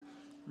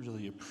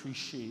Really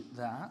appreciate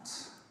that.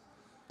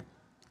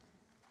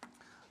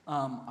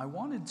 I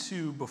wanted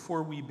to,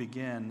 before we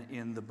begin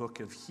in the book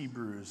of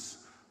Hebrews,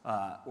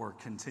 or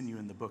continue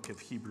in the book of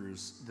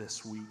Hebrews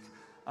this week,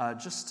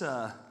 just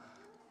a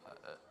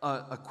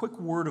quick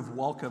word of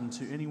welcome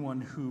to anyone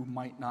who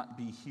might not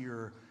be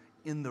here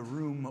in the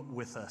room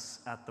with us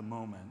at the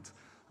moment.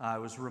 I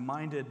was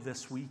reminded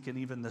this week and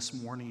even this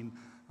morning,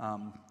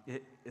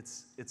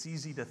 it's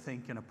easy to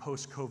think in a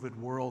post-COVID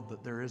world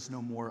that there is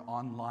no more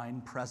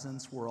online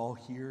presence. We're all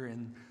here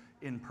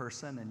in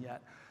person, and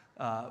yet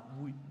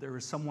there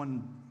was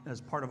someone as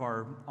part of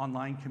our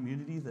online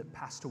community that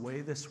passed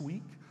away this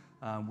week.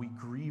 We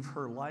grieve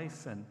her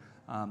life,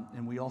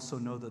 and we also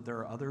know that there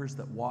are others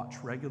that watch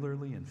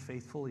regularly and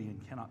faithfully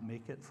and cannot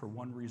make it for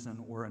one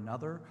reason or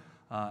another.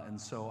 And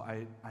so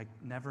I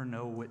never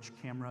know which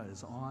camera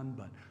is on,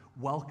 but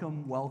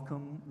welcome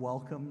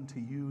to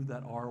you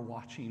that are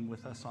watching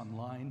with us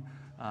online.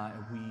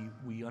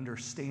 We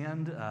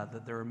understand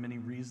that there are many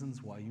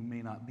reasons why you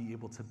may not be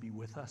able to be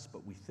with us,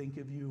 but we think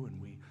of you,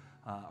 and we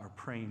are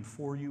praying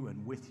for you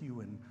and with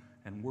you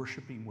and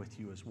worshiping with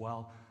you as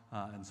well.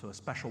 And so a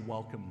special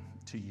welcome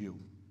to you.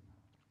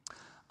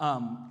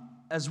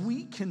 As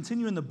we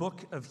continue in the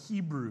book of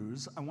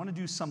Hebrews, I want to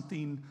do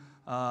something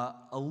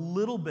a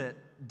little bit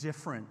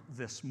different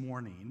this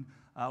morning.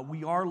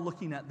 We are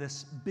looking at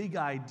this big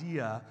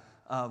idea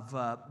of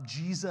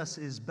Jesus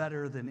is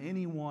better than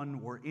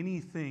anyone or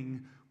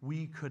anything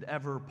we could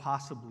ever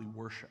possibly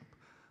worship.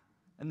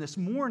 And this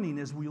morning,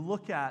 as we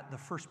look at the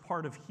first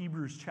part of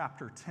Hebrews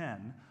chapter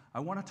 10,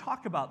 I want to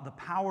talk about the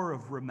power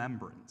of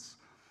remembrance.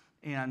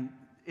 And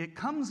it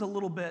comes a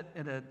little bit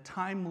at a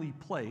timely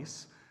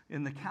place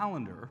in the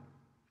calendar,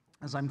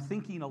 as I'm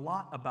thinking a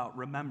lot about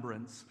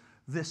remembrance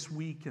this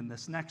week and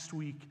this next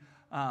week.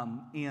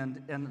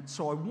 And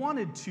so I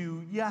wanted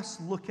to,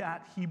 yes, look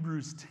at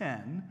Hebrews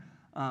 10,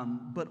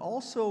 but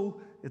also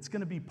it's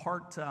going to be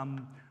part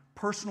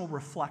personal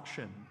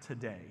reflection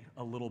today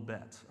a little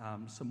bit.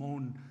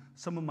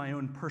 Some of my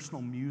own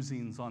personal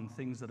musings on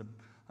things that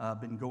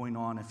have been going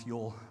on, if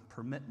you'll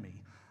permit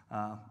me.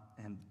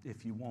 And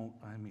if you won't,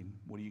 I mean,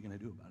 what are you going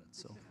to do about it?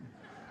 So,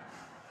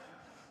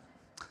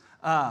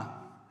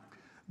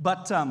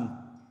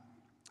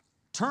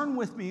 turn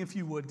with me, if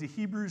you would, to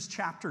Hebrews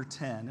chapter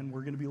 10, and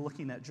we're going to be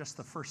looking at just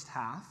the first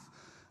half.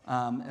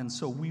 And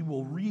so we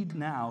will read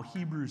now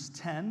Hebrews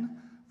 10,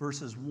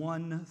 verses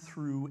 1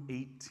 through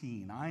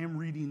 18. I am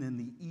reading in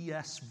the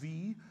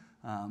ESV,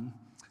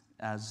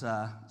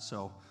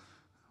 so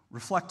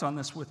reflect on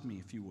this with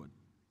me, if you would.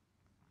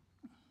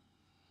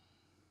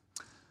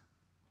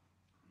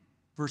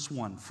 Verse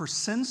 1, "For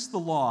since the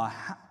law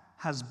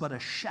has but a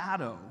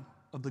shadow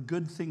of the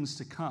good things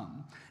to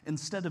come,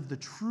 instead of the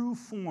true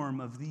form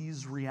of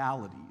these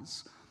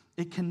realities,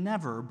 it can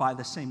never, by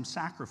the same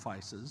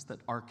sacrifices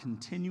that are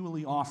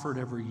continually offered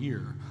every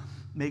year,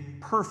 make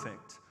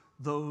perfect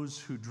those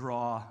who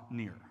draw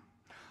near.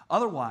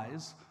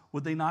 Otherwise,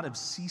 would they not have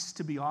ceased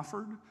to be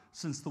offered,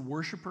 since the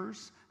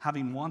worshipers,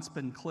 having once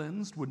been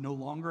cleansed, would no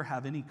longer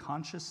have any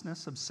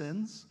consciousness of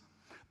sins?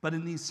 But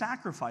in these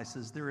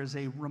sacrifices there is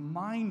a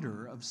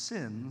reminder of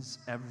sins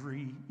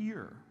every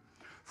year.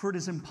 For it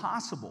is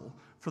impossible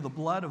for the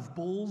blood of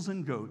bulls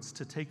and goats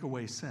to take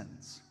away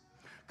sins.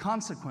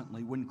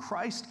 Consequently, when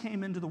Christ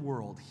came into the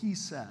world, he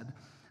said,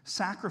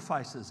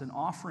 'Sacrifices and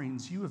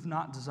offerings you have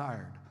not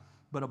desired,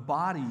 but a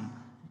body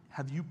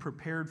have you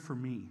prepared for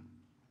me.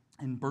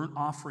 In burnt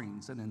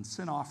offerings and in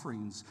sin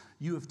offerings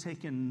you have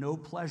taken no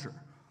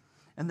pleasure.'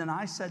 And then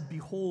I said,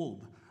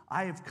 'Behold,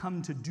 I have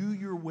come to do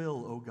your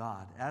will, O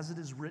God, as it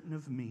is written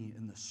of me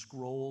in the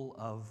scroll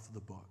of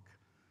the book.'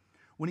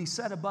 When he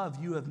said above,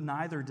 'You have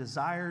neither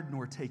desired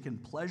nor taken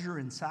pleasure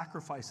in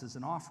sacrifices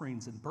and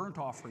offerings and burnt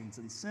offerings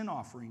and sin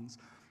offerings,'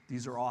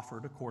 these are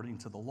offered according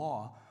to the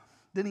law,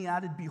 then he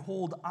added,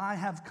 'Behold, I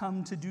have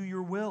come to do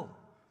your will.'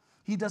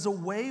 He does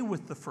away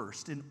with the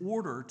first in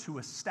order to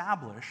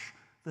establish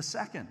the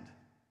second.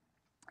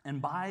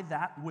 And by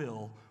that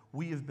will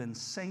we have been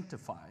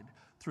sanctified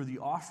through the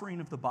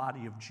offering of the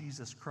body of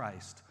Jesus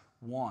Christ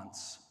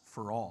once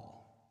for all.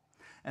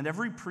 And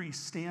every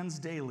priest stands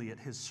daily at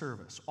his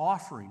service,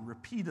 offering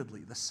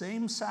repeatedly the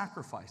same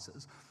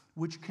sacrifices,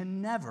 which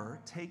can never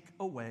take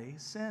away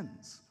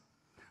sins.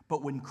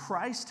 But when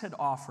Christ had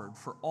offered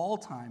for all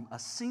time a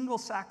single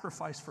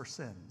sacrifice for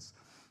sins,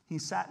 he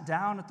sat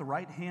down at the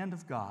right hand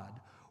of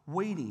God,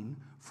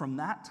 waiting from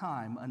that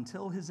time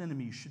until his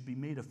enemies should be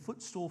made a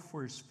footstool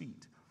for his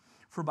feet.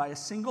 For by a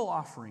single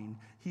offering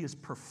he has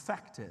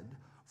perfected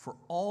for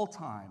all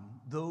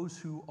time those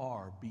who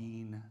are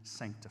being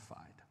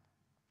sanctified.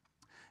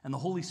 And the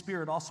Holy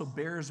Spirit also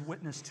bears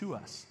witness to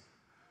us.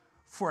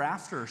 For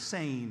after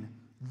saying,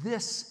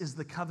 'This is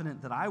the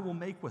covenant that I will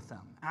make with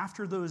them,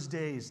 after those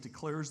days,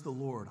 declares the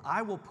Lord,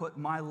 I will put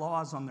my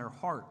laws on their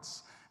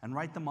hearts and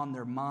write them on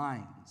their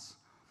minds.'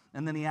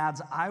 And then he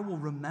adds, 'I will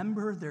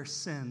remember their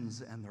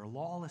sins and their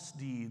lawless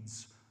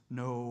deeds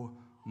no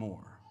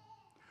more.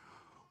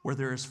 Where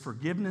there is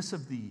forgiveness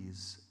of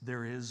these,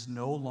 there is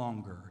no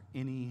longer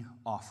any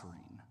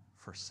offering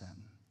for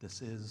sin.'"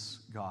 This is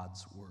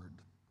God's word.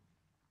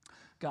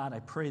 God, I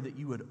pray that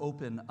you would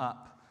open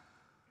up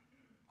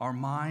our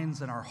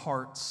minds and our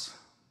hearts,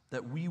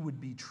 that we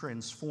would be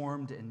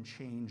transformed and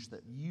changed,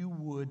 that you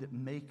would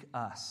make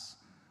us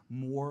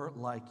more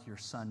like your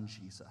Son,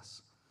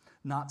 Jesus.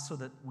 Not so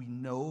that we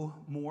know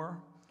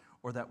more,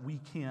 or that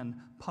we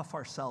can puff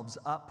ourselves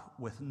up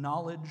with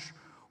knowledge,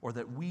 or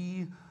that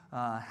we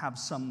have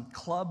some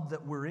club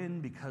that we're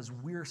in because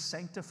we're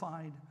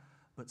sanctified,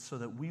 but so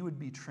that we would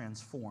be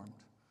transformed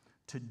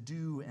to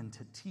do and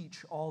to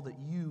teach all that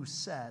you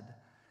said,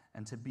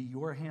 and to be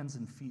your hands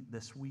and feet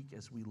this week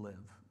as we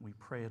live. We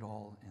pray it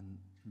all in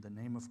the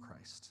name of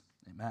Christ.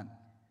 Amen.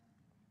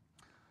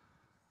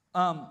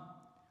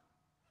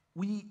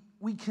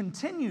 We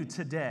continue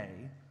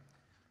today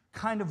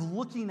kind of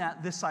looking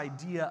at this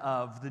idea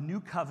of the new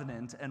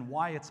covenant and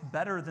why it's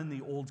better than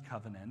the old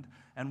covenant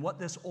and what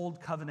this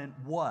old covenant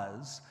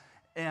was.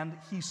 And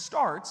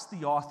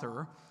the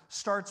author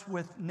starts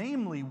with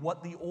namely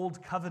what the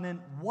old covenant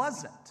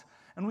wasn't.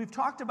 And we've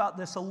talked about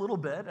this a little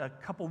bit. A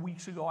couple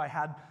weeks ago I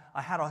had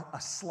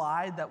a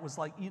slide that was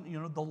like,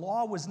 the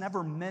law was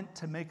never meant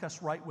to make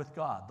us right with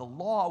God. The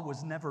law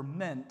was never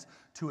meant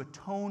to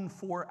atone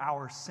for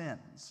our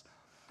sins.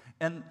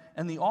 And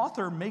the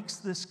author makes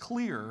this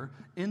clear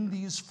in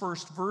these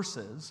first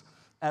verses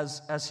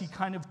as he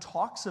kind of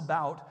talks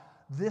about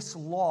this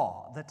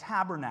law, the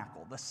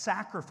tabernacle, the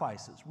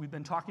sacrifices. We've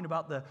been talking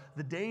about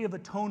the Day of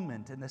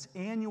Atonement and this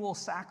annual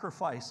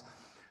sacrifice,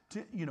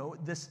 to,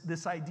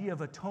 this idea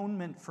of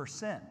atonement for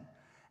sin.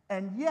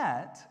 And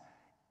yet,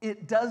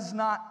 it does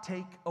not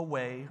take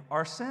away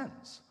our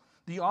sins.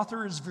 The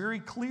author is very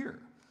clear.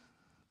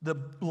 The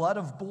blood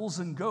of bulls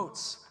and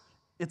goats,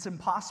 it's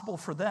impossible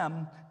for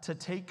them to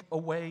take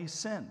away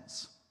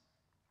sins.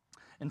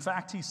 In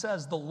fact, he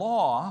says the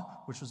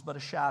law, which was but a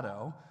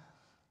shadow,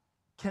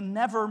 can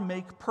never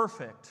make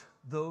perfect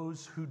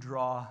those who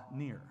draw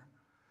near.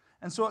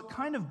 And so it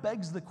kind of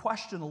begs the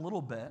question a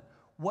little bit,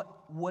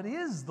 what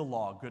is the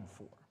law good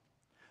for?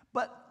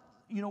 But,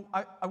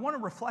 I want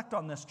to reflect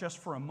on this just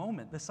for a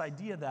moment, this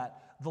idea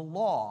that the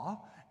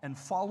law and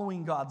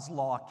following God's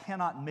law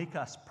cannot make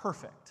us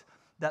perfect.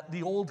 That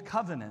the old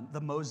covenant,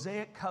 the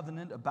Mosaic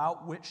covenant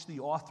about which the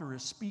author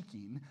is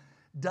speaking,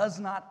 does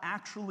not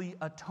actually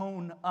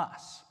atone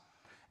us.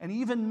 And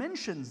he even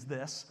mentions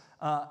this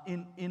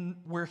in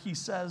where he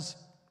says,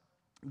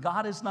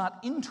 God is not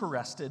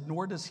interested,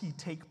 nor does he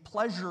take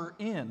pleasure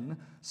in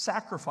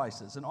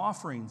sacrifices and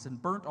offerings and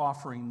burnt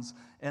offerings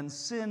and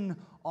sin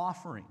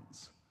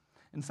offerings.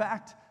 In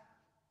fact,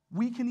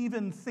 we can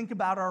even think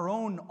about our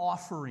own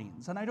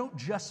offerings. And I don't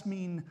just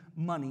mean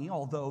money,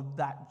 although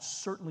that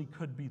certainly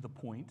could be the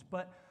point,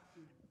 but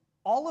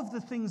all of the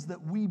things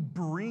that we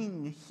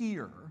bring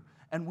here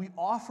and we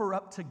offer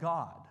up to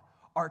God,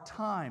 our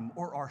time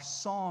or our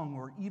song,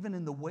 or even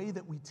in the way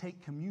that we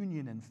take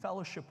communion and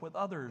fellowship with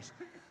others,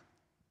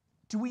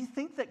 do we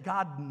think that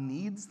God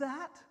needs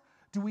that?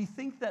 Do we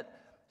think that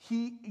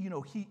he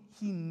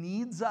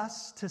needs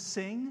us to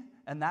sing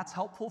and that's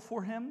helpful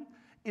for him?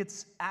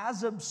 It's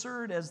as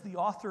absurd as the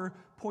author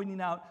pointing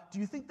out, do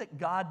you think that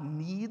God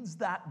needs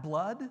that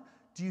blood?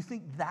 Do you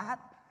think that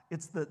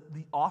it's the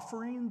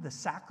offering, the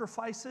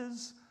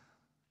sacrifices?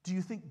 Do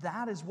you think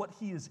that is what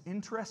he is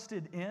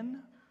interested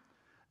in?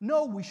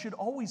 No, we should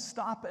always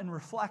stop and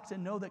reflect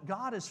and know that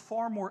God is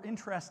far more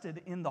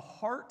interested in the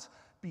heart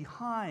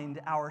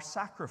behind our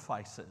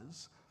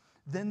sacrifices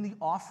than the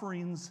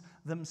offerings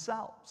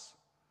themselves.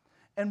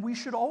 And we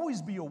should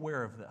always be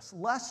aware of this,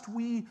 lest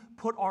we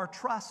put our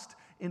trust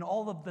in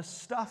all of the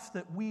stuff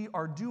that we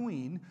are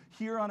doing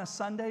here on a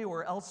Sunday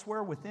or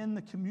elsewhere within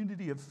the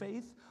community of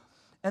faith,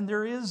 and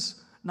there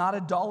is not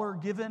a dollar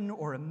given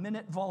or a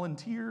minute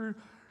volunteered,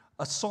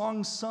 a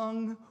song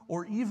sung,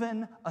 or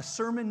even a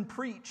sermon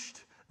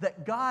preached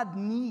that God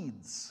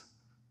needs.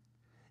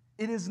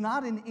 It is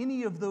not in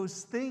any of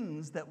those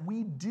things that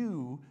we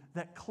do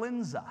that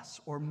cleanse us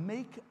or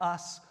make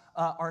us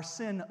our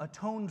sin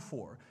atoned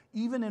for.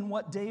 Even in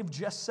what Dave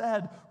just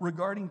said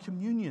regarding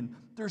communion,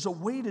 there's a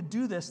way to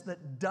do this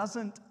that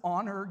doesn't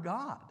honor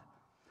God.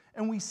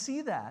 And we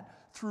see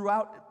that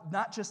throughout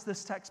not just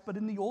this text, but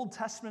in the Old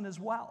Testament as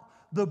well.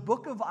 The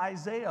book of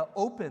Isaiah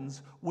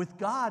opens with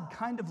God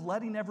kind of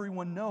letting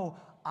everyone know,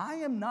 I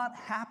am not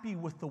happy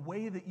with the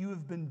way that you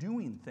have been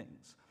doing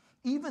things.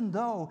 Even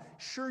though,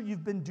 sure,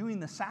 you've been doing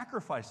the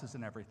sacrifices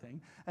and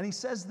everything. And he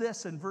says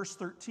this in verse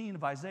 13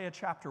 of Isaiah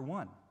chapter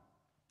 1.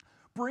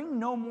 Bring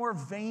no more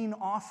vain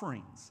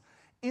offerings.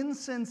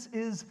 Incense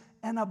is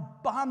an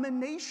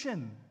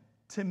abomination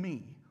to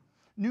me.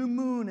 New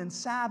moon and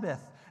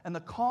Sabbath and the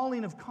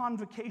calling of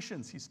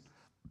convocations. He's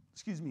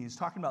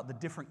talking about the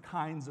different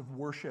kinds of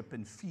worship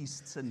and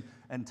feasts and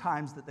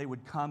times that they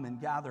would come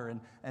and gather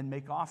and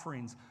make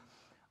offerings.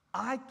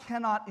 I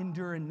cannot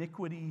endure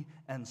iniquity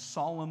and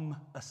solemn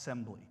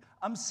assembly.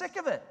 I'm sick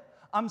of it.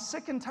 I'm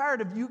sick and tired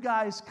of you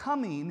guys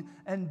coming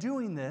and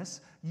doing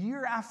this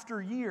year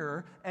after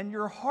year, and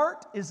your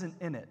heart isn't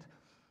in it.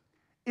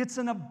 It's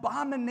an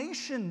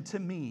abomination to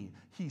me,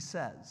 he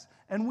says.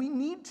 And we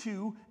need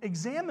to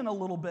examine a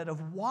little bit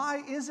of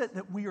why is it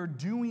that we are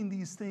doing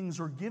these things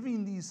or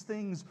giving these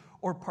things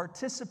or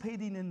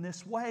participating in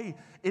this way.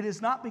 It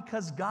is not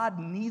because God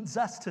needs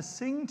us to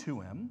sing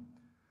to him.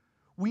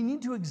 We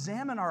need to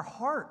examine our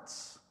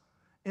hearts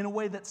in a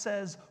way that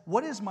says,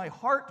 what is my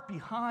heart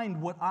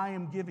behind what I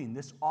am giving,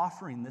 this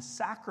offering, this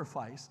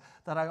sacrifice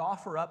that I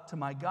offer up to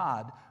my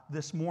God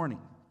this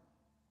morning?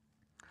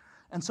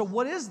 And so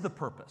what is the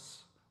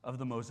purpose of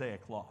the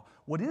Mosaic Law?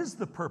 What is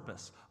the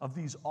purpose of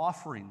these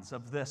offerings,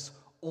 of this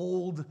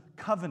old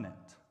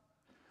covenant?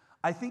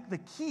 I think the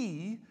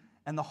key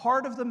and the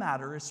heart of the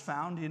matter is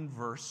found in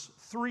verse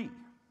 3.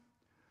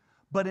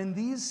 But in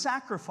these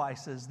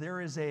sacrifices, there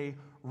is a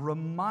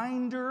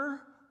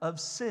reminder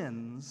of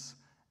sins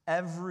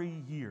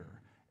every year.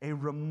 A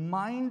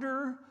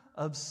reminder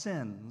of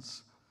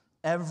sins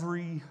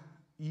every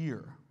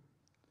year.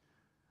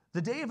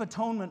 The Day of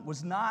Atonement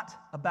was not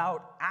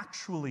about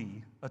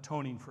actually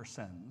atoning for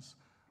sins,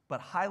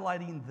 but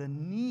highlighting the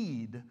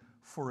need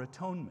for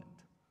atonement.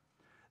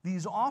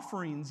 These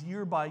offerings,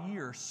 year by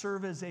year,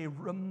 serve as a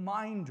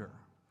reminder.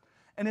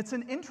 And it's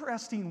an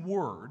interesting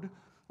word,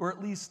 or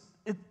at least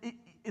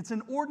it's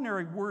an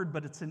ordinary word,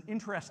 but it's an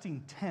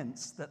interesting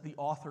tense that the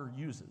author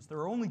uses. There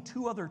are only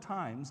 2 other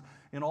times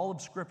in all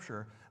of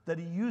Scripture that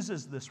he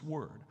uses this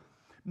word.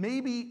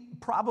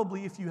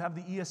 Probably if you have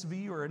the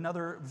ESV or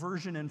another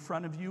version in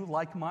front of you,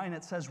 like mine,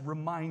 it says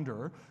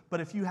reminder.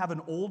 But if you have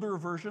an older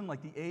version,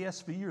 like the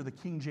ASV or the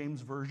King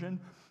James Version,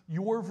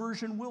 your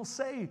version will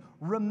say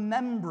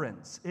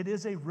remembrance. It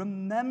is a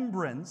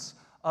remembrance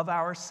of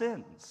our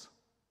sins.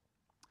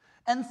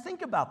 And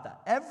think about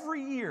that.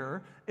 Every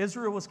year,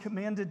 Israel was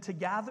commanded to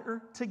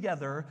gather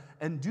together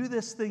and do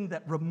this thing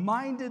that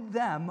reminded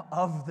them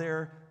of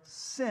their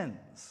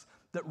sins,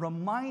 that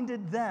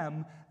reminded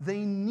them they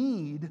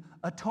need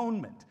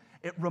atonement.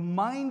 It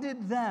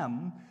reminded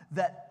them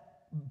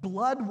that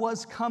blood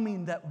was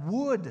coming that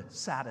would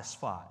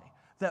satisfy,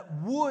 that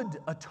would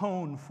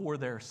atone for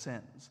their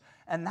sins.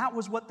 And that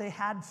was what they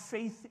had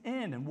faith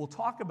in, and we'll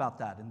talk about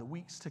that in the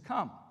weeks to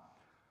come.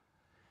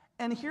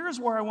 And here's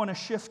where I want to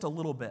shift a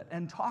little bit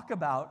and talk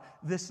about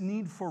this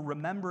need for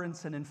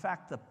remembrance and, in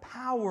fact, the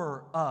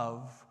power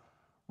of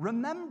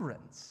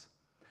remembrance.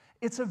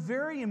 It's a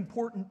very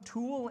important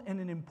tool and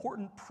an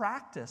important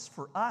practice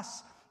for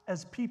us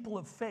as people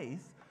of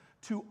faith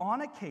to,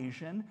 on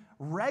occasion,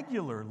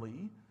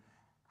 regularly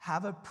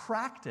have a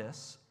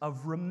practice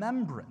of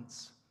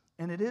remembrance.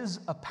 And it is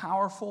a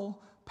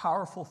powerful,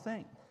 powerful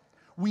thing.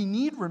 We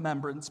need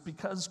remembrance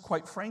because,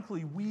 quite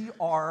frankly, we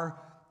are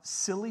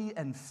silly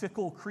and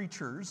fickle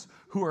creatures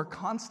who are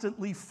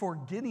constantly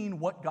forgetting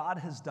what God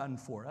has done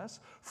for us,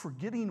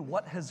 forgetting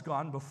what has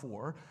gone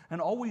before, and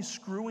always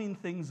screwing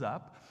things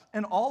up.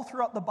 And all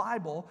throughout the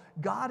Bible,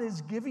 God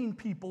is giving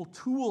people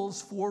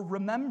tools for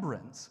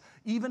remembrance,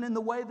 even in the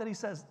way that he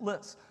says,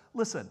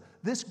 listen,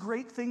 this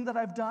great thing that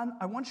I've done,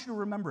 I want you to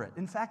remember it.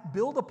 In fact,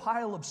 build a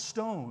pile of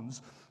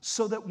stones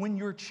so that when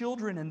your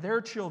children and their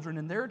children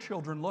and their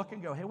children look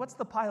and go, hey, what's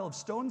the pile of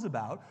stones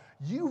about?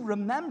 You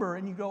remember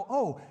and you go,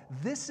 oh,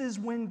 this is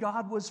when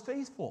God was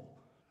faithful.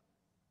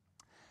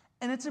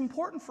 And it's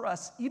important for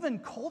us, even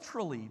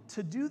culturally,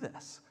 to do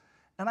this.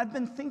 And I've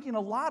been thinking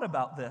a lot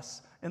about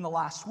this in the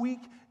last week,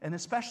 and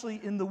especially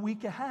in the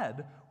week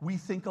ahead, we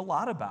think a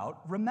lot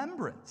about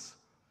remembrance.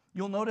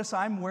 You'll notice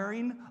I'm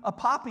wearing a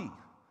poppy.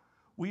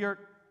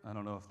 I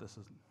don't know if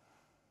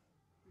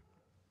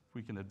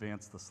we can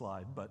advance the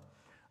slide, but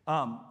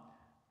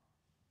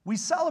we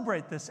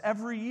celebrate this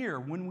every year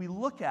when we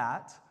look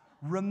at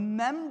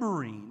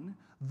remembering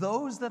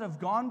those that have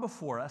gone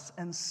before us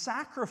and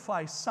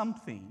sacrifice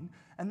something,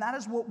 and that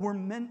is what we're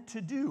meant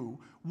to do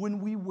when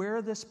we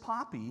wear this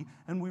poppy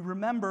and we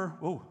remember,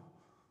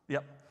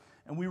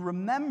 and we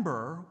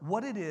remember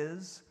what it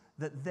is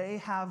that they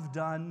have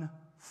done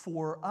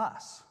for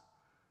us.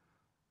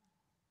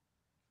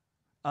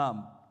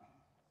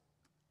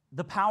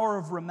 The power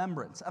of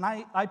remembrance. And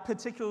I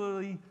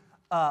particularly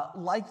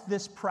like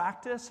this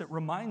practice. It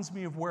reminds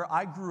me of where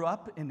I grew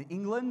up in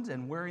England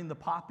and wearing the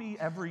poppy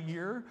every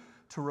year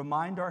to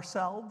remind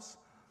ourselves.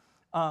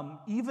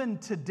 Even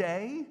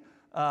today,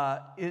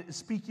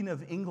 speaking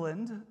of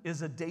England,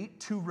 is a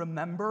date to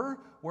remember.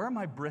 Where are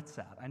my Brits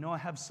at? I know I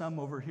have some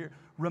over here.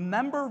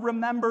 Remember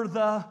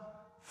the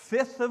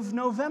 5th of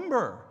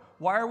November.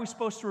 Why are we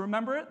supposed to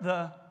remember it?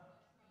 The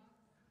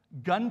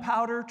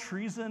gunpowder,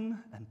 treason,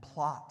 and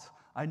plot.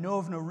 I know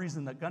of no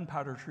reason that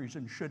gunpowder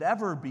treason should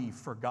ever be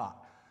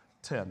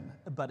forgotten,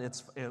 but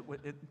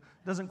it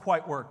doesn't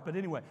quite work. But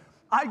anyway,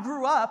 I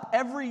grew up,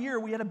 every year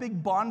we had a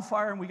big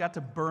bonfire and we got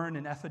to burn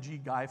an effigy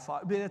Guy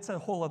Fawkes. It's a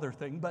whole other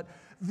thing. But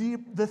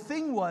the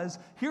thing was,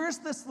 here's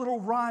this little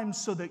rhyme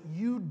so that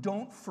you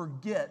don't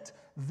forget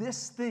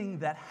this thing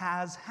that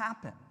has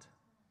happened.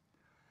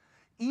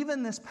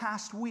 Even this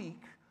past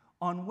week,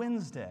 on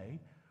Wednesday,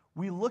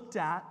 we looked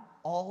at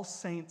All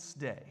Saints'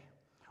 Day.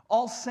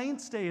 All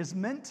Saints' Day is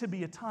meant to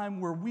be a time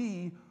where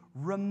we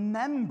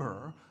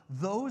remember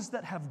those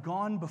that have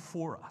gone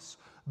before us,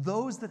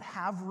 those that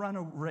have run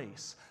a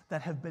race,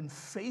 that have been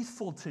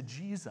faithful to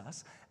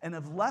Jesus and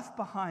have left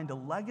behind a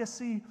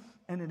legacy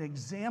and an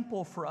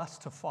example for us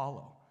to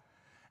follow.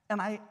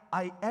 And I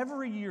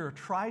every year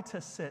try to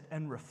sit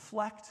and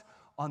reflect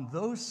on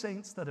those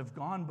saints that have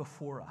gone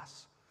before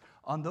us,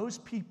 on those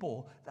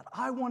people that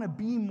I want to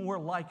be more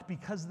like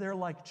because they're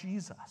like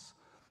Jesus,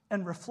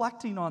 and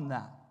reflecting on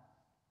that.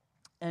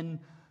 And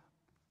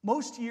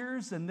most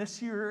years, and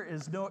this year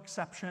is no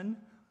exception,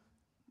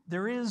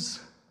 there is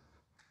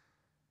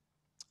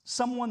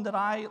someone that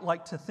I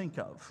like to think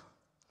of.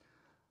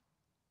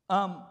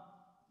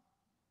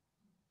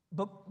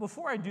 But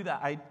before I do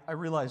that, I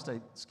realized I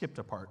skipped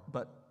a part,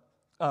 but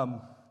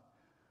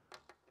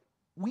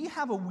we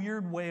have a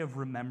weird way of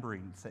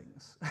remembering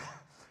things.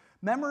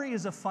 Memory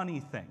is a funny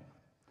thing.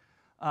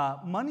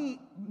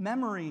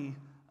 Memory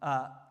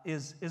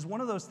is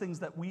one of those things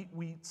that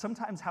we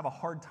sometimes have a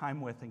hard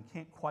time with and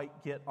can't quite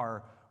get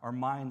our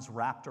minds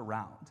wrapped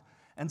around.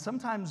 And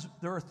sometimes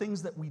there are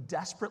things that we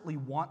desperately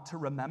want to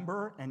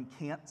remember and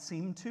can't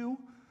seem to.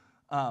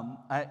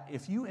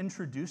 If you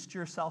introduced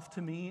yourself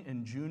to me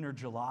in June or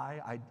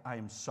July, I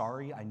am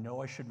sorry. I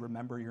know I should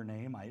remember your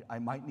name. I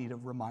might need a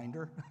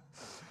reminder.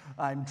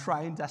 I'm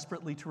trying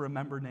desperately to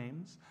remember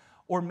names.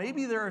 Or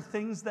maybe there are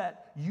things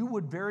that you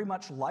would very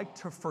much like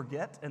to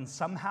forget, and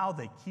somehow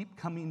they keep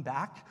coming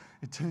back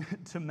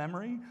to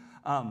memory.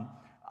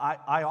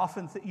 I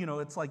often think,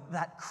 it's like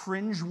that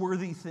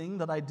cringe-worthy thing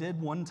that I did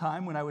one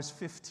time when I was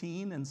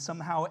 15, and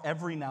somehow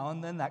every now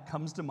and then that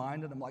comes to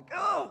mind, and I'm like,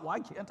 oh, why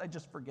can't I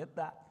just forget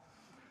that?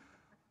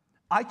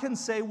 I can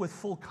say with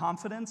full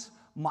confidence,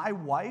 my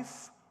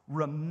wife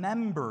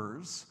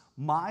remembers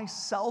my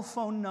cell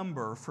phone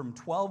number from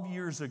 12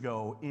 years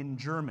ago in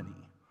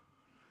Germany.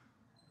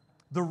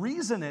 The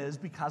reason is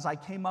because I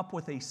came up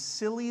with a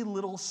silly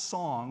little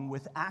song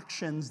with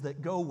actions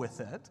that go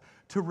with it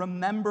to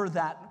remember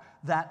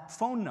that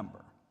phone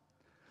number.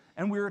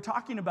 And we were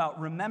talking about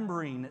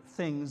remembering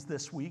things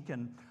this week,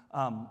 and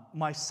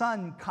my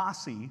son,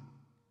 Kasi,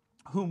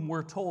 whom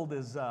we're told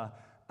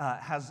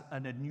has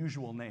an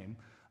unusual name,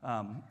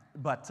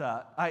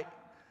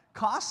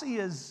 Kasi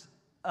is,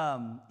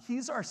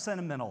 he's our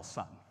sentimental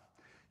son.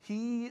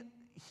 He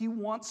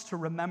wants to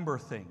remember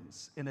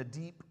things in a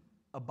deep,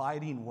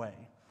 abiding way.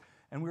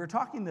 And we were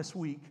talking this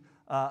week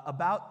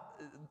about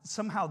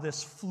somehow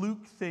this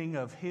fluke thing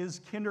of his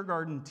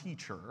kindergarten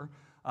teacher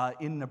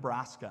in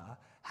Nebraska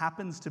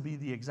happens to be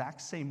the exact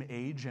same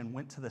age and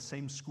went to the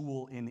same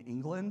school in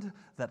England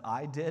that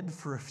I did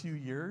for a few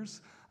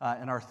years,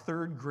 and our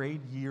third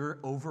grade year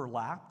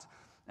overlapped.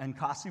 And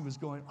Kasi was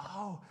going,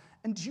 oh,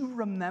 and do you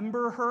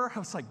remember her? I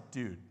was like,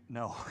 dude,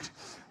 no.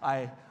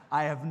 I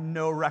have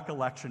no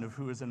recollection of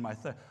who was in my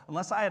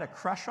unless I had a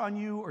crush on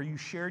you or you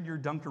shared your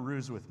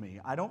Dunkaroos with me.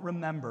 I don't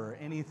remember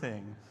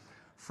anything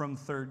from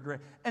third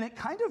grade. And it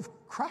kind of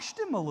crushed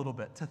him a little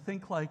bit to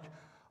think like,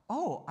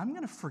 oh, I'm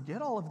going to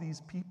forget all of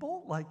these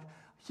people? Like,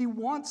 he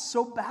wants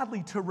so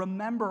badly to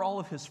remember all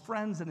of his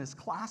friends and his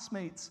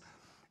classmates.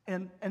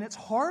 And it's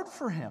hard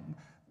for him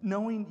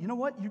knowing, you know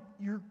what,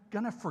 you're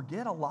going to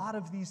forget a lot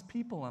of these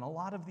people and a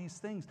lot of these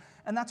things.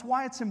 And that's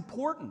why it's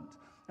important.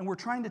 And we're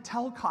trying to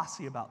tell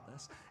Kasi about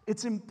this.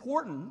 It's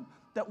important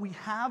that we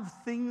have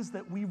things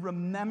that we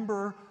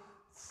remember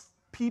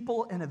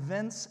people and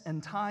events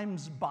and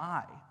times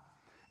by.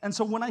 And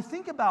so when I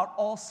think about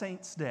All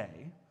Saints'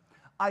 Day,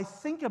 I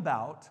think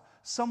about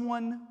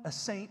a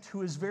saint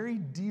who is very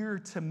dear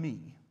to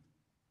me.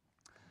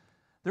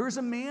 There was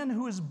a man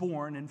who was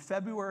born in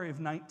February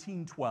of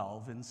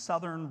 1912 in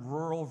southern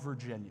rural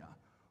Virginia.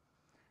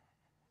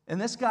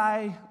 And this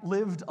guy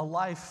lived a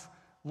life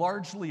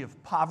largely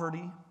of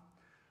poverty,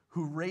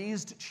 who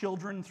raised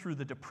children through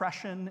the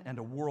Depression and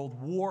a world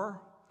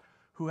war,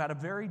 who had a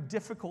very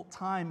difficult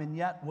time and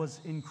yet was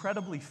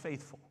incredibly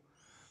faithful,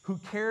 who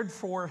cared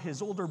for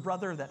his older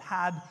brother that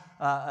had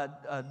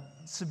a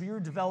severe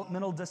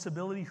developmental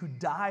disability, who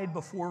died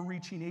before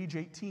reaching age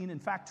 18. In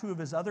fact, 2 of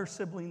his other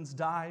siblings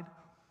died.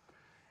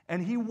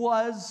 And he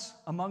was,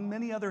 among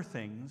many other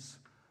things,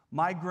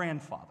 my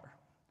grandfather,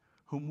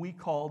 whom we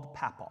called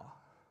Papa.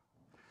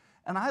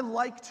 And I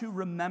like to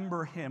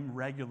remember him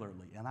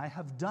regularly, and I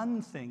have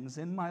done things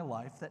in my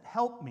life that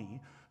help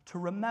me to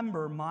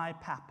remember my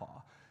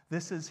Papa.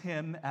 This is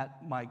him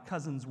at my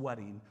cousin's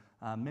wedding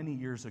many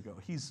years ago.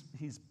 He's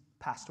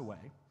passed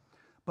away.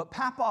 But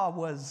Papa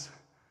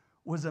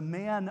was a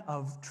man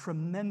of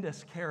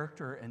tremendous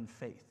character and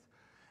faith.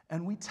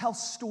 And we tell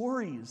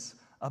stories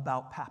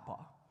about Papa.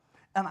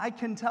 And I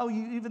can tell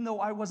you, even though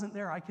I wasn't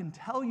there, I can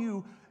tell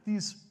you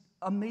these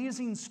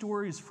amazing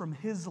stories from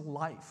his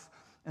life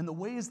and the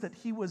ways that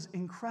he was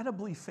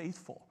incredibly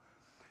faithful.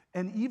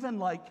 And even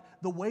like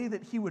the way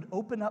that he would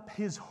open up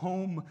his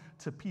home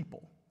to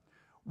people.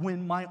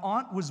 When my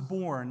aunt was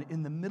born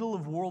in the middle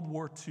of World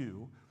War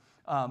II,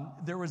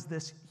 there was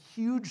this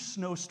huge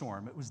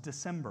snowstorm. It was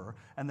December,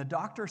 and the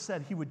doctor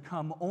said he would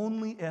come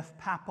only if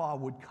Papa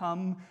would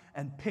come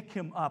and pick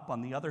him up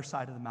on the other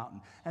side of the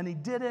mountain. And he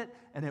did it,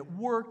 and it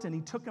worked, and he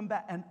took him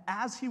back. And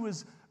as he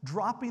was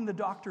dropping the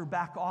doctor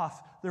back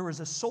off, there was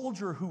a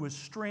soldier who was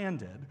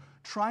stranded,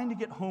 trying to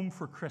get home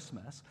for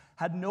Christmas,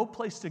 had no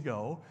place to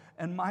go,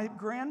 and my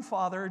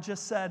grandfather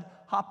just said,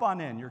 "Hop on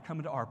in, you're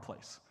coming to our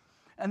place."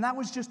 And that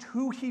was just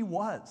who he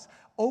was,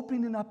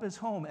 opening up his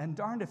home. And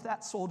darned if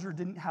that soldier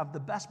didn't have the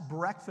best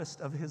breakfast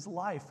of his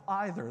life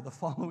either the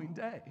following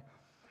day.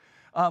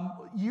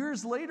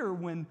 Years later,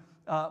 when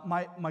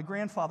my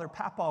grandfather,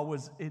 Papa,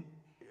 was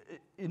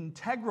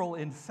integral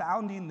in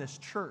founding this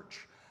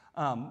church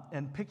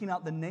and picking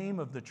out the name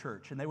of the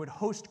church, and they would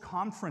host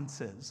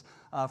conferences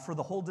for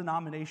the whole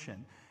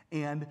denomination.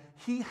 And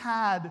he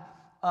had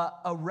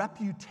a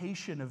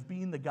reputation of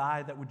being the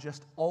guy that would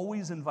just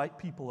always invite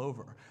people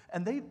over.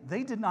 And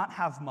they did not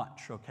have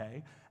much,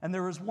 okay? And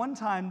there was one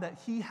time that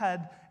he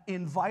had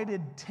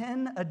invited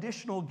 10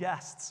 additional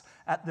guests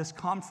at this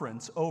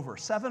conference over,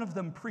 7 of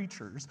them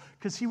preachers,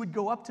 because he would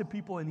go up to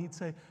people and he'd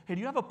say, "Hey, do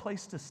you have a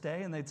place to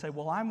stay?" And they'd say,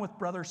 "Well, I'm with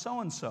brother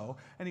so-and-so."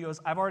 And he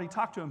goes, "I've already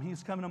talked to him.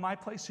 He's coming to my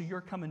place, so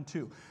you're coming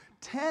too."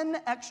 10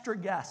 extra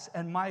guests,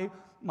 and my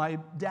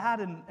dad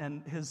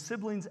and his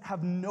siblings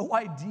have no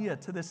idea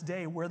to this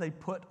day where they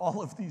put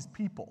all of these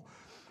people.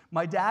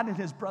 My dad and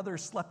his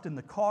brothers slept in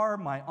the car.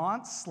 My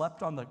aunts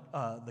slept on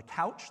the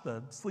couch,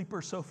 the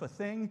sleeper sofa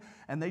thing,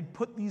 and they'd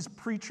put these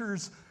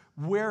preachers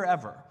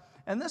wherever.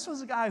 And this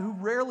was a guy who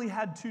rarely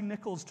had 2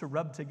 nickels to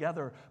rub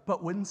together,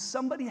 but when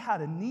somebody had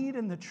a need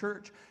in the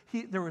church,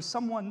 there was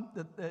someone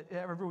that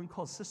everyone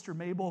calls Sister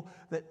Mabel,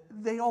 that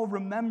they all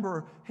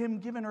remember him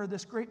giving her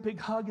this great big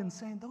hug and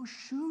saying, "Those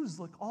shoes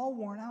look all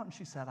worn out." And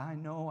she said, "I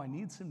know, I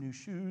need some new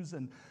shoes,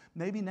 and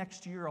maybe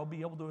next year I'll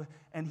be able to."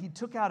 And he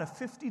took out a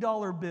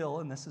 $50 bill,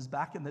 and this is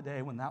back in the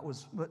day when that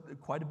was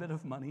quite a bit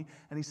of money,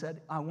 and he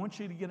said, "I want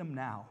you to get them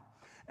now."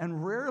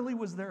 And rarely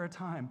was there a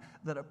time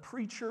that a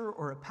preacher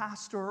or a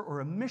pastor or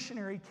a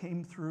missionary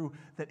came through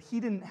that he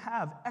didn't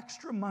have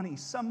extra money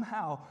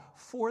somehow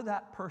for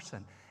that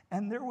person.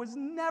 And there was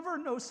never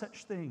no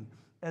such thing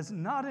as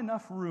not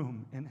enough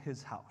room in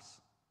his house.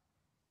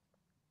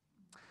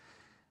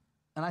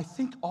 And I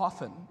think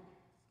often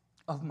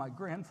of my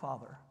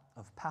grandfather,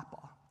 of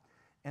Papa,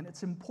 and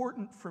it's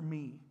important for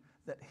me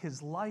that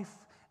his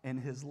life and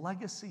his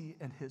legacy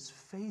and his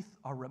faith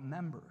are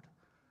remembered.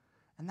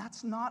 And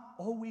that's not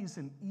always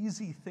an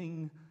easy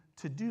thing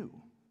to do.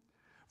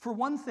 For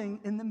one thing,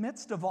 in the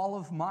midst of all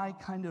of my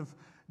kind of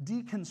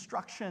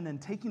deconstruction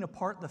and taking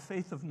apart the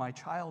faith of my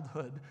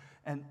childhood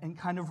and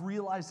kind of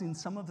realizing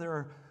some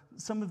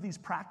of these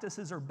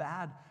practices are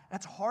bad,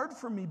 it's hard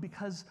for me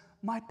because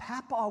my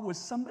Papa was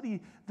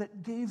somebody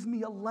that gave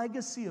me a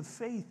legacy of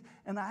faith,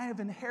 and I have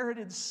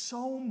inherited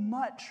so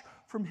much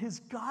from his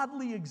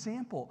godly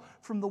example,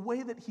 from the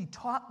way that he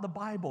taught the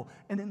Bible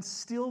and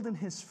instilled in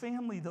his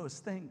family those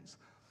things.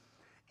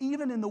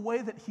 Even in the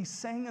way that he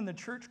sang in the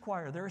church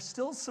choir, there are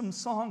still some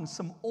songs,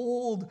 some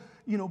old,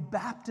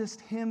 Baptist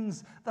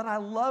hymns that I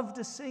love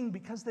to sing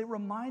because they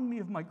remind me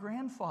of my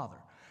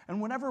grandfather. And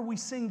whenever we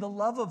sing the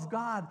love of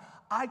God,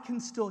 I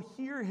can still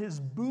hear his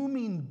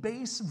booming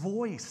bass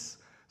voice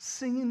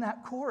singing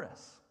that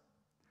chorus.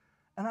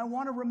 And I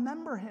want to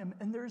remember him,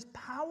 and there's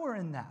power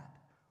in that.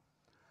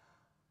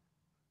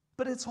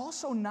 But it's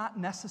also not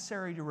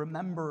necessary to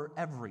remember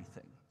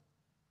everything.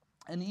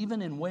 And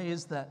even in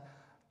ways that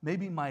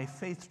maybe my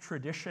faith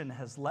tradition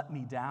has let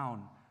me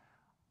down,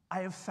 I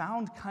have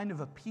found kind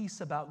of a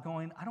peace about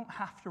going, I don't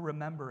have to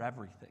remember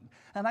everything.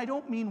 And I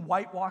don't mean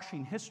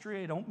whitewashing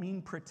history. I don't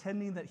mean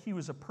pretending that he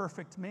was a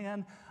perfect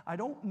man. I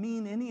don't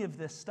mean any of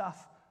this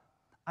stuff.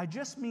 I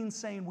just mean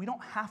saying we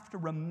don't have to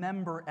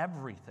remember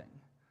everything.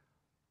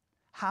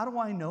 How do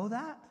I know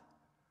that?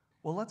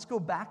 Well, let's go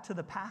back to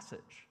the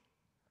passage.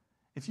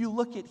 If you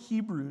look at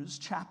Hebrews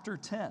chapter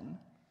 10,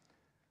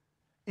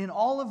 in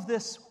all of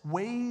this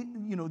way,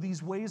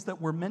 these ways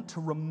that we're meant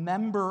to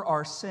remember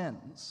our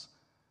sins,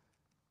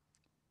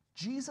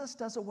 Jesus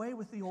does away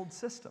with the old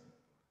system.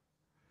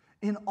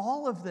 In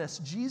all of this,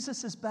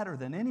 Jesus is better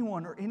than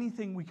anyone or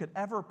anything we could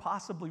ever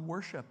possibly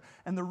worship.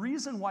 And the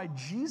reason why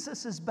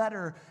Jesus is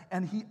better,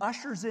 and he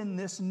ushers in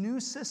this new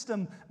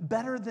system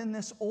better than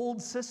this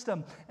old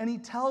system, and he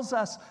tells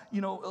us,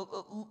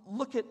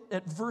 look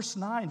at verse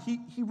 9.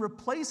 He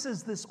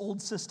replaces this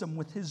old system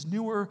with his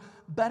newer,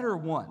 better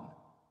one.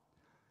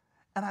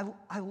 And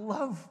I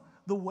love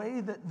the way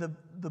that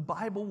the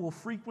Bible will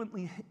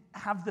frequently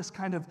have this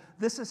kind of,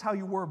 this is how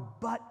you were,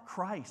 but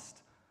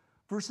Christ.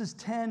 Verses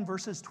 10,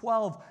 verses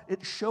 12,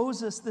 it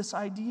shows us this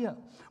idea.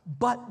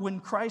 But when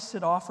Christ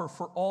had offered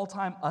for all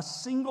time a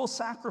single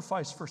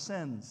sacrifice for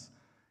sins,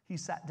 he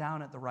sat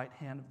down at the right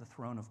hand of the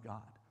throne of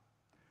God.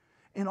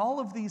 In all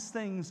of these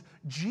things,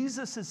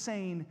 Jesus is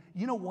saying,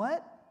 you know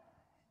what?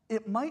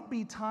 It might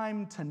be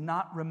time to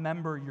not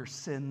remember your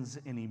sins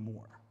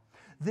anymore.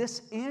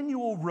 This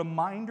annual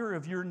reminder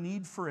of your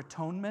need for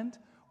atonement,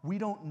 we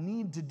don't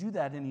need to do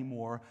that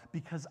anymore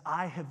because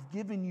I have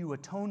given you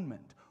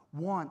atonement.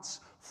 once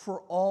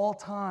for all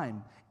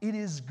time. It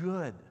is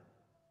good.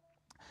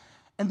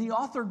 And the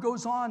author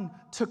goes on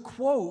to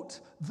quote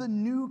the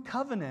new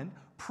covenant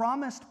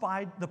promised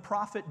by the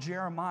prophet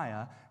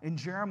Jeremiah in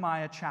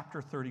Jeremiah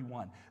chapter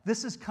 31.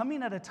 This is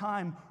coming at a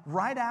time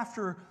right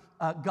after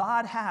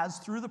God has,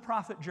 through the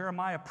prophet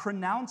Jeremiah,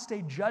 pronounced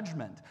a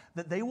judgment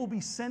that they will be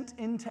sent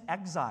into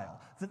exile,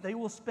 that they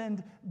will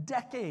spend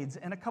decades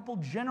and a couple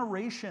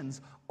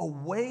generations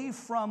away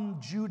from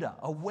Judah,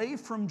 away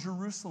from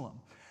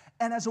Jerusalem.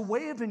 And as a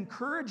way of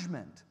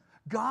encouragement,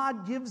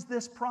 God gives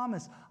this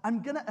promise: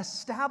 I'm going to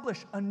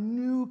establish a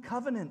new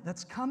covenant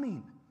that's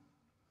coming.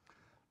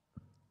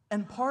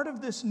 And part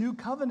of this new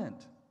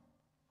covenant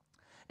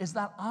is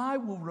that I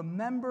will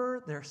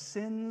remember their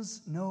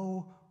sins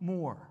no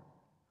more.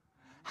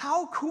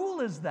 How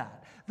cool is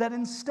that? That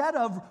instead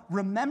of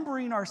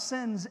remembering our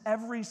sins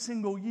every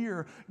single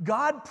year,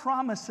 God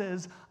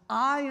promises,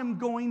 I am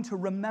going to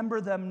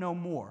remember them no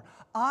more.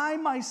 I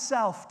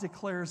myself,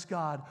 declares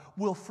God,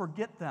 will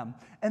forget them.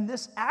 And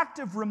this act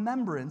of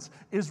remembrance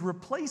is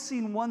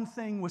replacing one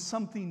thing with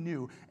something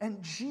new.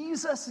 And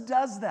Jesus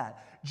does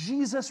that.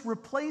 Jesus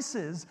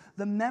replaces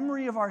the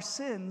memory of our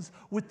sins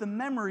with the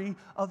memory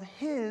of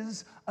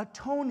his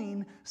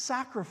atoning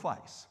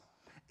sacrifice.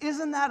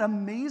 Isn't that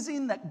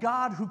amazing that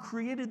God, who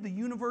created the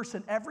universe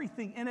and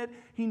everything in it,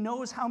 he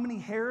knows how many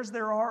hairs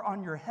there are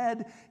on your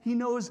head. He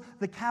knows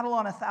the cattle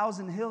on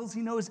 1,000 hills.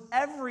 He knows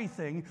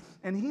everything.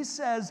 And he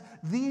says,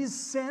 these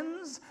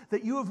sins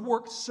that you have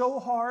worked so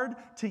hard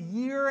to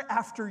year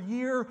after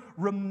year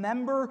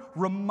remember,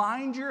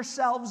 remind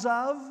yourselves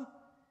of,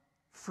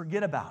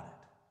 forget about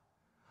it.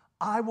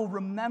 I will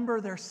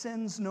remember their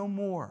sins no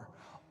more.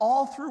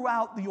 All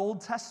throughout the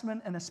Old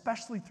Testament, and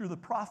especially through the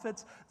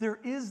prophets, there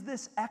is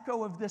this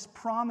echo of this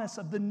promise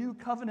of the new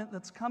covenant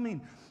that's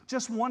coming.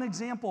 Just one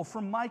example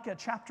from Micah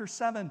chapter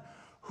 7.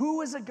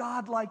 Who is a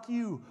God like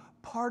you,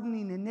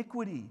 pardoning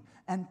iniquity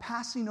and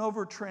passing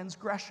over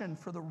transgression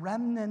for the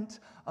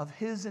remnant of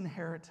his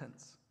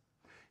inheritance?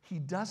 He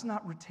does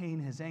not retain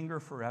his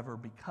anger forever,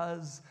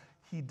 because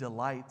he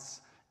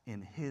delights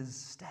in his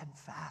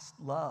steadfast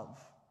love.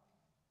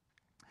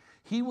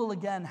 He will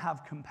again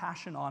have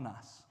compassion on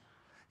us.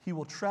 He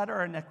will tread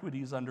our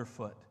iniquities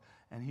underfoot,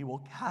 and he will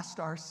cast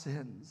our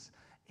sins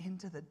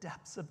into the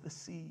depths of the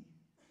sea.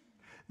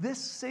 This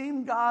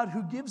same God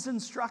who gives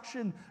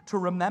instruction to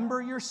remember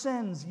your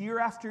sins year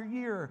after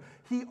year,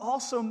 he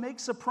also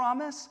makes a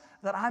promise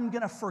that I'm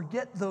going to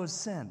forget those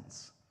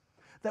sins.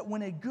 That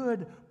when a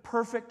good,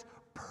 perfect,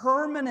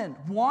 permanent,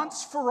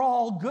 once for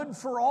all, good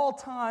for all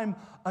time,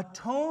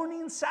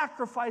 atoning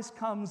sacrifice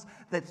comes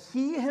that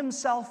he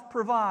himself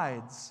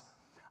provides,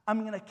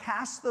 I'm going to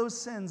cast those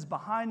sins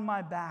behind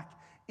my back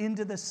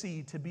into the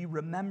sea to be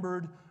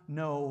remembered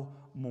no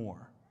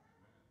more.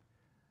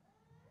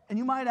 And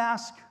you might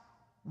ask,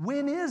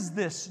 when is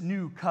this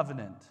new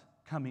covenant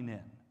coming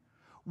in?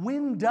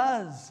 When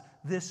does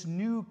this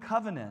new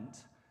covenant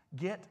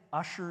get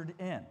ushered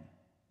in?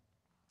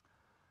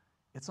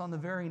 It's on the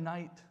very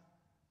night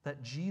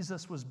that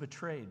Jesus was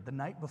betrayed, the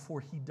night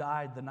before he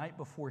died, the night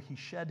before he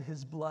shed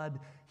his blood.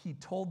 He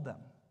told them.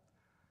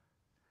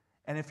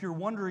 And if you're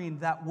wondering,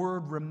 that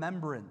word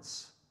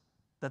remembrance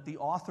that the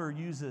author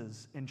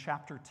uses in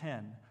chapter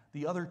 10,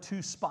 the other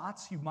two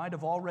spots, you might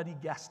have already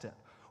guessed it.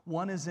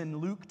 One is in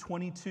Luke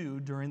 22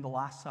 during the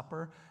Last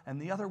Supper,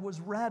 and the other was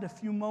read a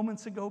few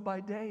moments ago by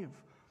Dave.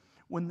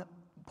 When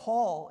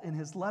Paul, in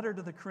his letter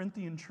to the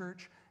Corinthian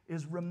church,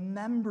 is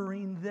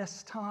remembering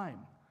this time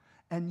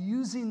and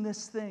using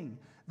this thing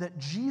that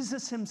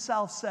Jesus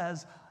himself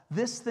says,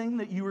 this thing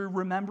that you are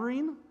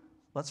remembering,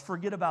 let's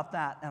forget about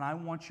that, and I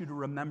want you to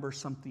remember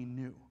something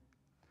new.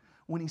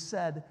 When he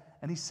said,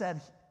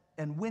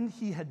 and when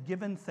he had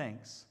given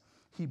thanks,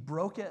 he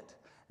broke it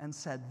and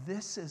said,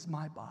 this is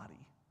my body,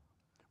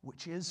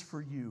 which is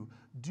for you.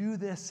 Do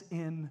this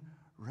in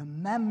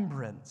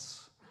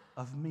remembrance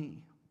of me.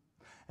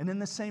 And in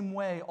the same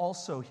way,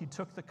 also, he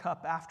took the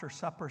cup after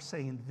supper,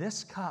 saying,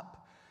 this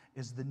cup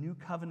is the new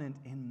covenant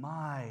in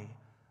my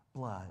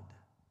blood.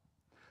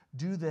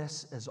 Do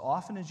this as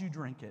often as you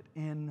drink it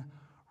in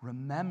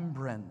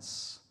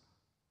remembrance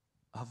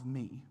of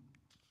me.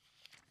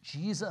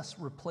 Jesus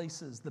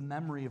replaces the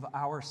memory of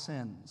our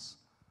sins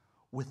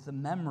with the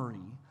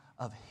memory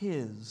of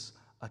his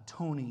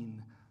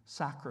atoning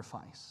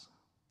sacrifice.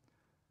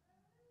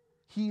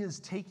 He is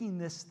taking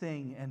this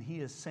thing and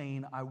he is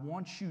saying, I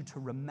want you to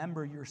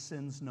remember your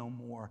sins no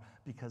more,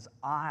 because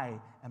I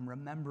am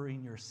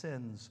remembering your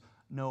sins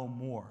no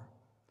more.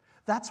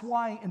 That's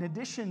why, in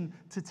addition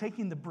to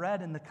taking the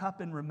bread and the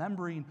cup and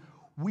remembering,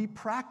 we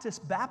practice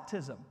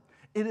baptism.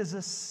 It is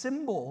a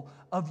symbol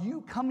of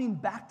you coming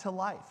back to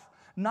life.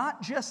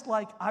 Not just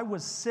like I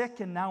was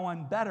sick and now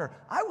I'm better.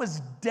 I was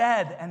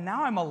dead and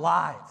now I'm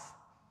alive.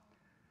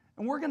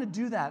 And we're going to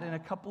do that in a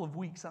couple of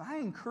weeks. And I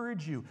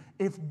encourage you,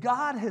 if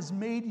God has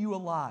made you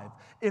alive,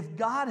 if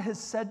God has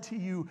said to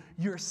you,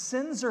 your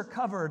sins are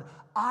covered,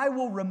 I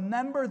will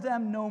remember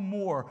them no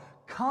more.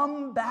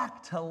 Come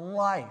back to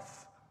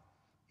life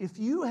If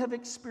you have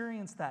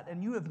experienced that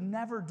and you have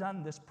never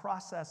done this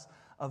process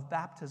of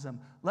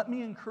baptism, let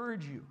me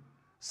encourage you.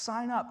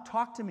 Sign up,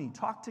 talk to me,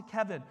 talk to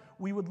Kevin.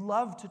 We would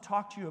love to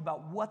talk to you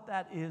about what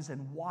that is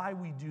and why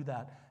we do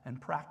that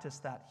and practice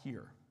that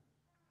here.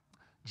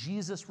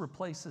 Jesus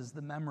replaces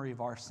the memory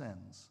of our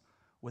sins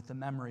with the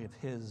memory of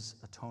his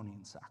atoning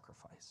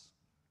sacrifice.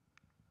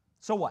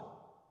 So what?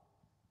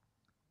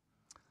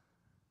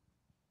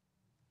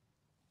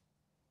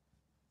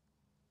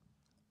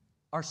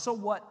 Our so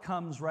what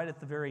comes right at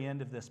the very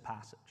end of this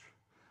passage,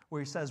 where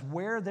he says,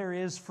 where there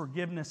is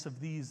forgiveness of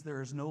these,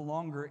 there is no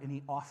longer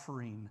any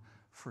offering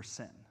for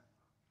sin.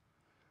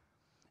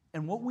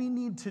 And what we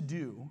need to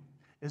do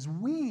is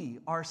we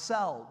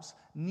ourselves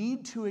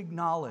need to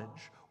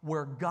acknowledge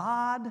where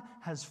God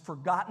has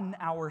forgotten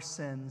our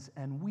sins,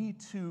 and we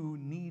too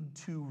need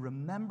to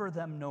remember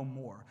them no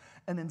more.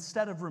 And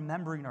instead of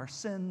remembering our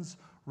sins,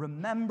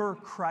 remember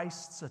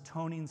Christ's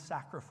atoning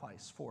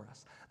sacrifice for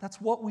us.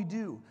 That's what we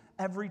do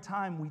every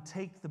time we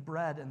take the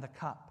bread and the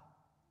cup.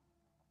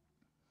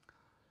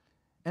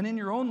 And in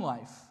your own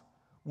life,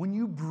 when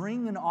you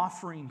bring an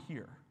offering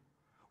here,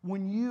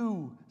 when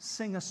you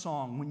sing a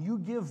song, when you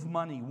give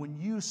money, when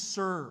you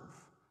serve,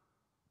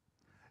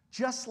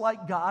 just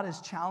like God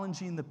is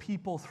challenging the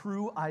people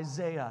through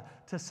Isaiah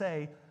to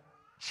say,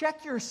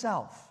 check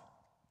yourself.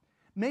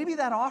 Maybe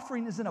that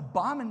offering is an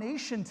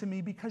abomination to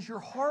me because your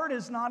heart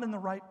is not in the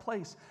right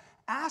place.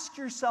 Ask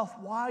yourself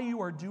why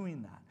you are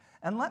doing that.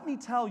 And let me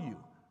tell you,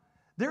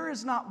 there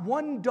is not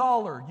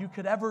 $1 you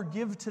could ever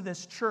give to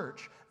this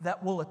church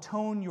that will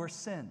atone your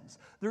sins.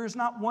 There is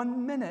not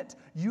 1 minute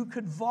you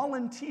could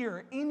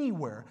volunteer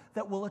anywhere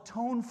that will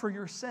atone for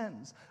your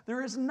sins.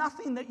 There is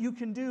nothing that you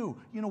can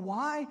do. You know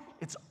why?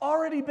 It's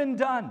already been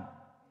done.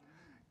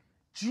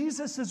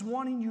 Jesus is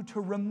wanting you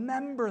to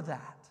remember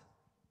that.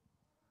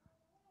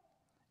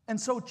 And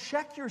so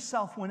check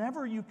yourself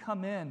whenever you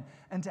come in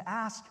and to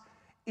ask,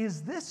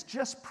 is this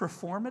just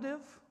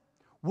performative?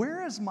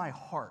 Where is my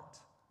heart?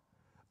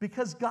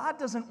 Because God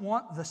doesn't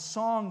want the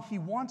song, he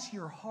wants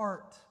your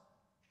heart.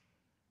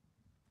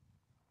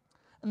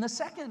 And the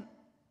second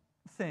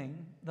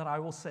thing that I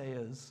will say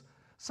is,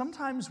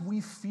 sometimes we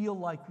feel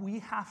like we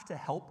have to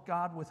help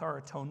God with our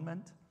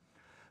atonement.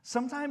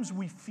 Sometimes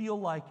we feel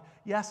like,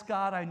 yes,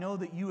 God, I know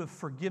that you have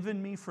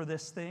forgiven me for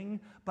this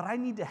thing, but I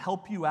need to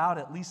help you out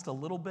at least a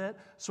little bit,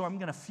 so I'm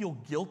going to feel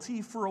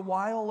guilty for a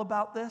while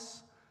about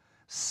this.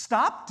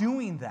 Stop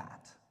doing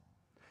that.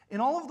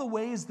 In all of the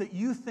ways that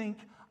you think,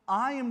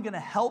 I am going to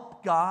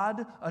help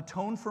God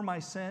atone for my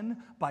sin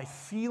by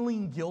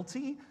feeling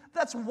guilty,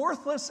 that's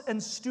worthless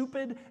and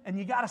stupid, and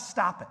you got to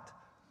stop it.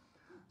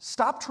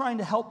 Stop trying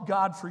to help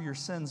God for your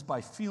sins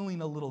by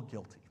feeling a little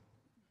guilty.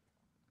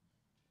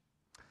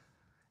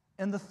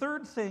 And the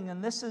third thing,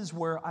 and this is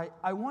where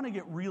I want to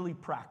get really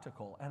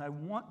practical, and I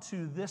want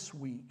to this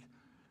week,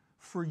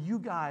 for you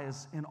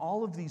guys in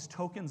all of these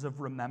tokens of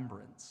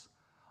remembrance,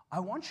 I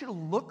want you to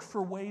look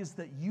for ways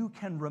that you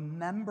can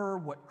remember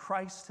what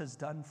Christ has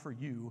done for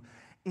you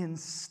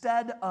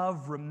instead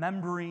of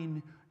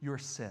remembering your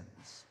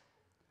sins.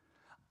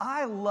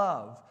 I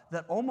love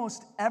that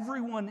almost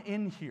everyone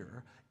in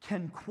here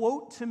can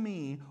quote to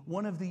me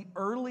one of the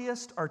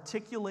earliest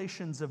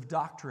articulations of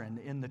doctrine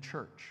in the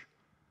church,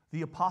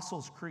 the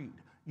Apostles' Creed.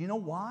 You know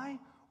why?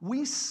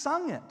 We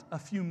sung it a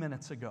few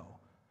minutes ago.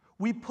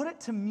 We put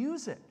it to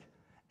music,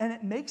 and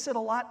it makes it a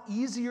lot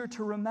easier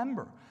to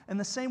remember. In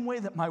the same way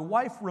that my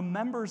wife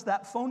remembers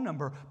that phone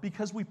number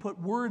because we put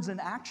words and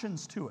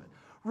actions to it.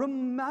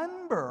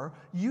 Remember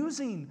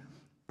using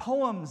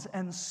poems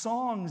and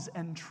songs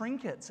and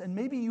trinkets, and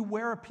maybe you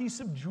wear a piece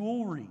of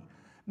jewelry.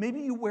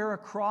 Maybe you wear a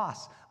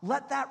cross.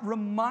 Let that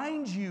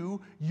remind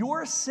you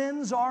your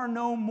sins are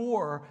no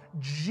more.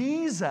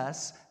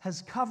 Jesus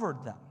has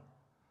covered them.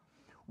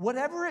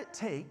 Whatever it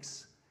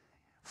takes,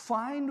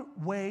 find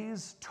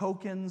ways,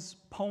 tokens,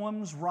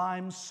 poems,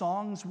 rhymes,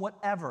 songs,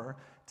 whatever,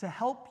 to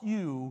help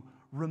you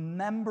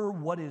remember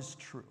what is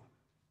true.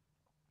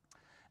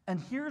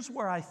 And here's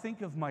where I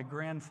think of my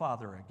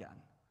grandfather again.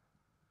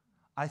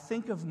 I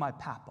think of my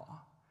papa,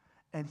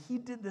 and he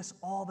did this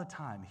all the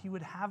time. He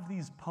would have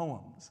these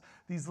poems,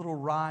 these little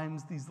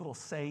rhymes, these little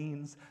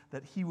sayings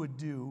that he would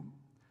do.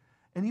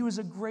 And he was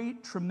a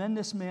great,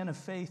 tremendous man of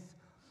faith,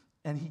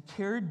 and he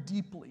cared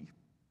deeply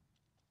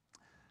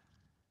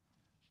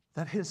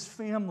that his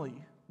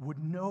family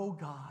would know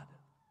God.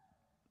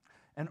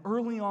 And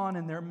early on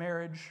in their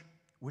marriage,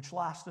 which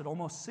lasted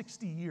almost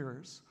 60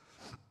 years,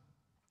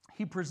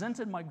 he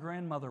presented my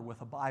grandmother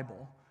with a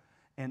Bible,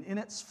 and in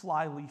its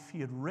flyleaf, he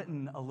had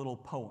written a little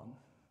poem.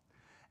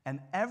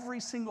 And every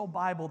single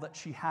Bible that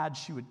she had,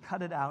 she would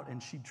cut it out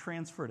and she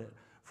transferred it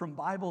from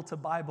Bible to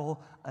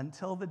Bible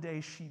until the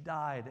day she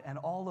died. And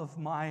all of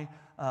my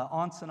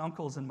aunts and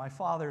uncles and my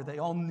father, they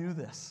all knew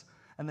this.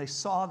 And they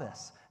saw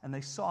this, and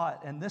they saw it.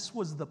 And this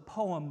was the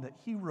poem that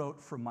he wrote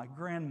for my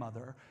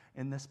grandmother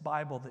in this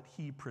Bible that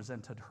he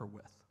presented her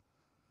with.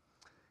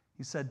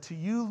 He said, "To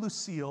you,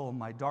 Lucille,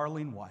 my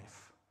darling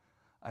wife,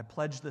 I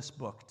pledge this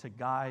book to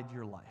guide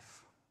your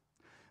life.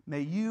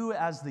 May you,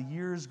 as the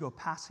years go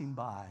passing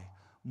by,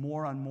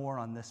 more and more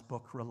on this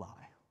book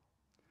rely.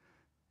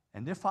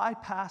 And if I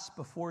pass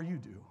before you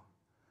do,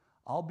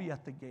 I'll be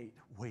at the gate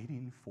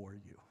waiting for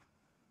you.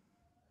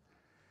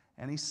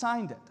 And he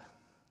signed it,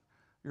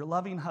 your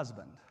loving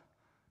husband,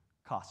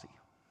 Kasi.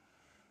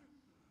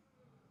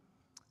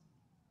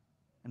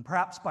 And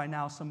perhaps by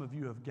now some of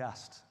you have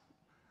guessed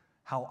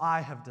how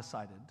I have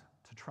decided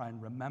to try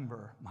and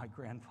remember my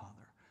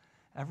grandfather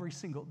every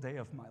single day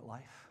of my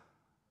life.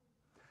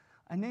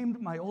 I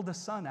named my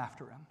oldest son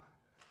after him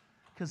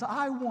because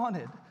I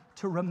wanted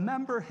to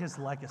remember his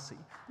legacy,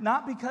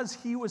 not because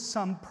he was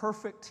some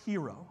perfect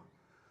hero,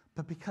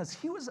 but because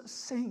he was a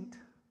saint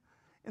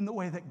in the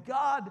way that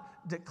God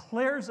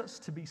declares us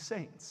to be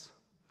saints.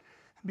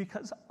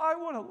 Because I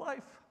want a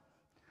life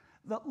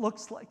that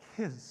looks like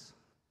his,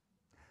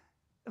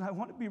 and I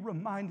want to be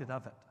reminded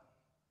of it.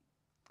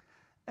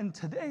 And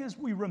today, as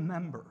we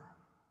remember,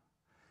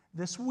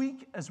 this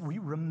week as we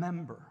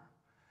remember,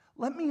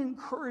 let me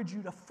encourage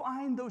you to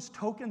find those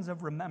tokens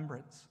of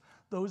remembrance,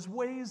 those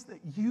ways that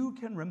you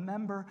can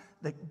remember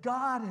that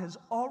God has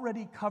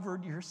already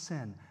covered your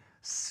sin.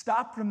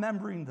 Stop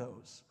remembering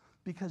those,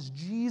 because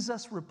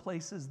Jesus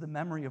replaces the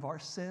memory of our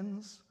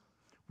sins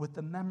with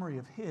the memory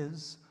of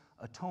his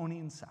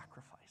atoning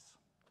sacrifice.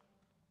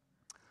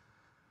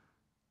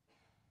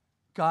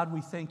 God,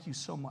 we thank you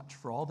so much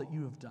for all that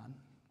you have done,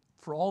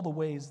 for all the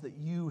ways that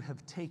you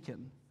have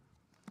taken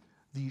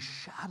these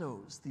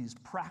shadows, these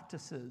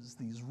practices,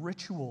 these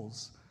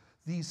rituals,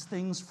 these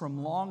things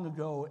from long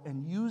ago,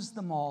 and used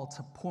them all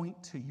to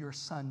point to your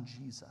Son,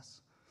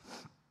 Jesus.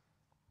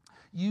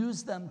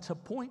 Use them to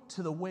point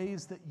to the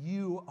ways that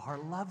you, our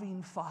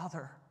loving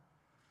Father,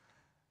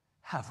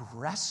 have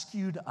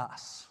rescued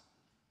us.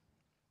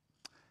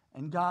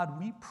 And God,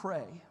 we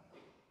pray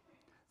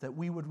that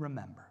we would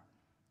remember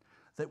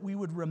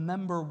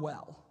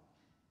well,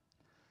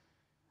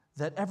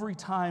 that every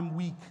time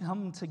we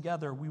come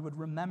together, we would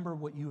remember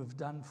what you have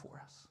done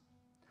for us,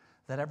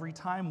 that every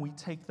time we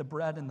take the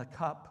bread and the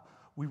cup,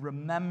 we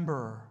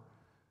remember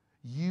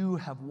you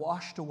have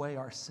washed away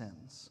our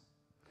sins.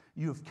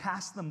 You have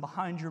cast them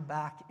behind your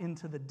back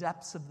into the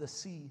depths of the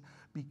sea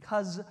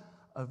because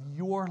of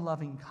your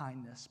loving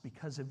kindness,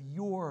 because of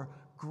your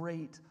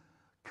great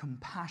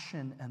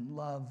compassion and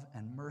love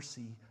and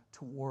mercy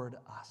toward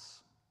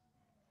us.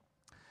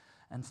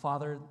 And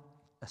Father,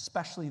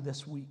 especially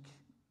this week,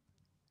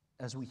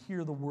 as we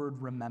hear the word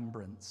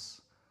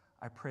remembrance,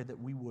 I pray that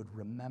we would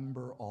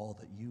remember all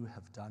that you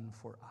have done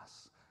for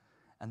us,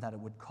 and that it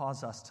would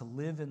cause us to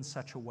live in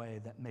such a way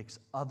that makes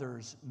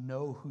others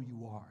know who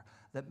you are,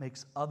 that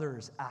makes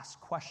others ask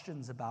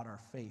questions about our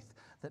faith,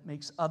 that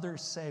makes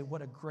others say,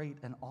 what a great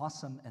and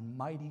awesome and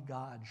mighty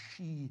God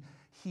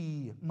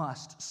he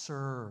must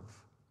serve.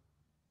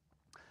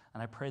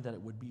 And I pray that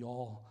it would be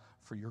all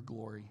for your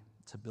glory,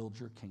 to build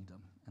your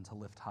kingdom and to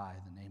lift high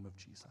the name of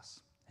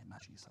Jesus. Amen.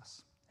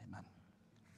 Jesus. Amen.